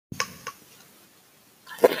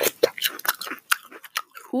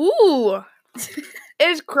Ooh,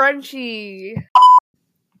 it's crunchy.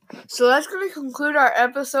 So that's going to conclude our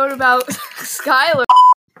episode about Skylar.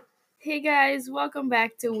 Hey guys, welcome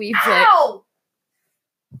back to We Play. Ow!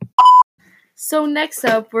 So next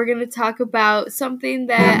up, we're going to talk about something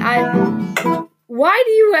that Why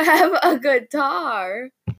do you have a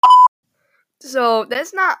guitar? So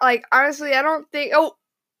that's not like, honestly, I don't think,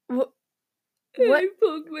 what? I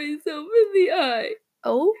poked myself in the eye.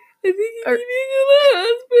 Oh? I think I'm needing a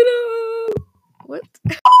hospital. What?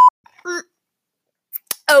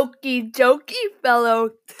 Okie dokie,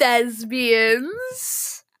 fellow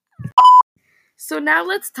thespians. So now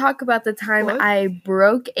let's talk about the time What? I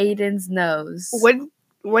broke Aiden's nose.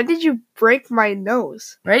 When did you break my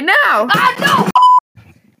nose? Right now. Ah, no!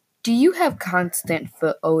 Do you have constant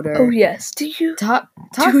foot odor? Oh, yes. Do you? Talk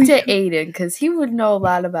Do to you? Aiden, because he would know a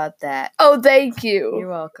lot about that. Oh, thank you. You're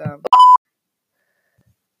welcome.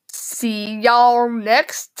 See y'all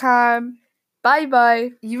next time.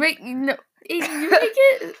 Bye-bye. You make it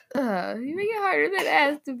harder than it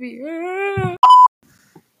has to be.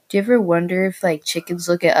 Do you ever wonder if like chickens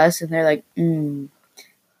look at us and they're like,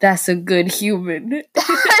 that's a good human?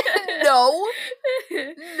 No.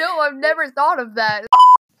 No, I've never thought of that.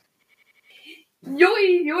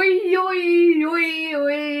 Yoy, yoy, yoy, yoy,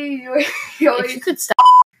 yoy, yoy, yoy. If you could stop.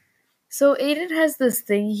 So Aiden has this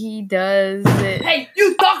thing he does. Hey,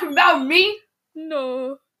 you talking about me?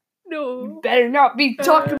 No. You better not be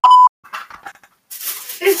talking.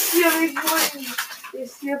 It's your big boy.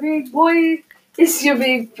 It's your big boy. It's your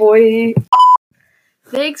big boy.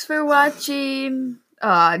 Thanks for watching.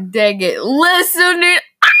 Aw, dang it. Listening.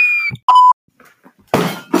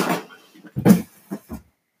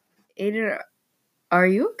 Aiden, are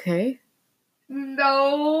you okay?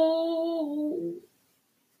 No.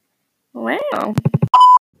 Wow.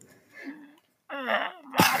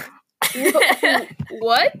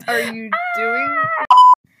 What are you doing?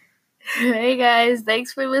 Hey guys,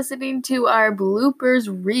 thanks for listening to our bloopers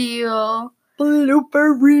reel.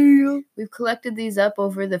 Blooper reel. We've collected these up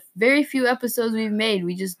over the very few episodes we've made.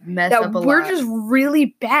 We just messed up a lot. We're just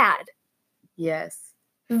really bad. Yes.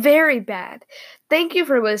 Very bad. Thank you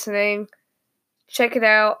for listening. Check it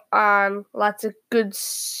out on lots of good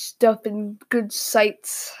stuff and good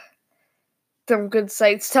sites. Some good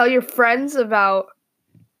sites. Tell your friends about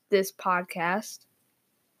this podcast.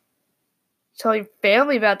 Tell your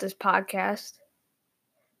family about this podcast.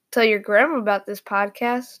 Tell your grandma about this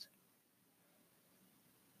podcast.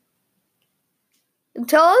 And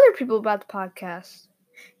tell other people about the podcast.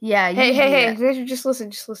 Yeah. Hey, just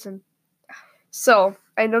listen. So,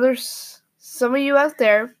 I know there's some of you out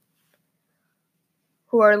there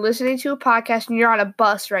who are listening to a podcast and you're on a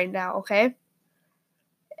bus right now, okay?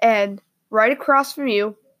 And right across from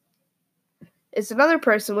you is another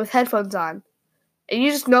person with headphones on. And you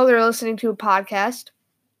just know they're listening to a podcast.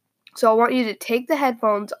 So I want you to take the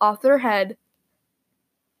headphones off their head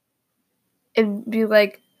and be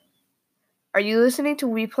like, are you listening to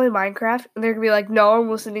We Play Minecraft? And they're going to be like, no, I'm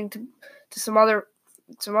listening to some other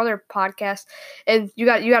podcast. And you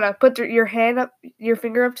got to put your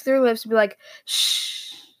finger up to their lips and be like, shh.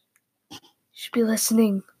 You should be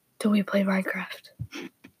listening to We Play Minecraft.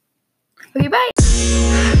 Okay, bye.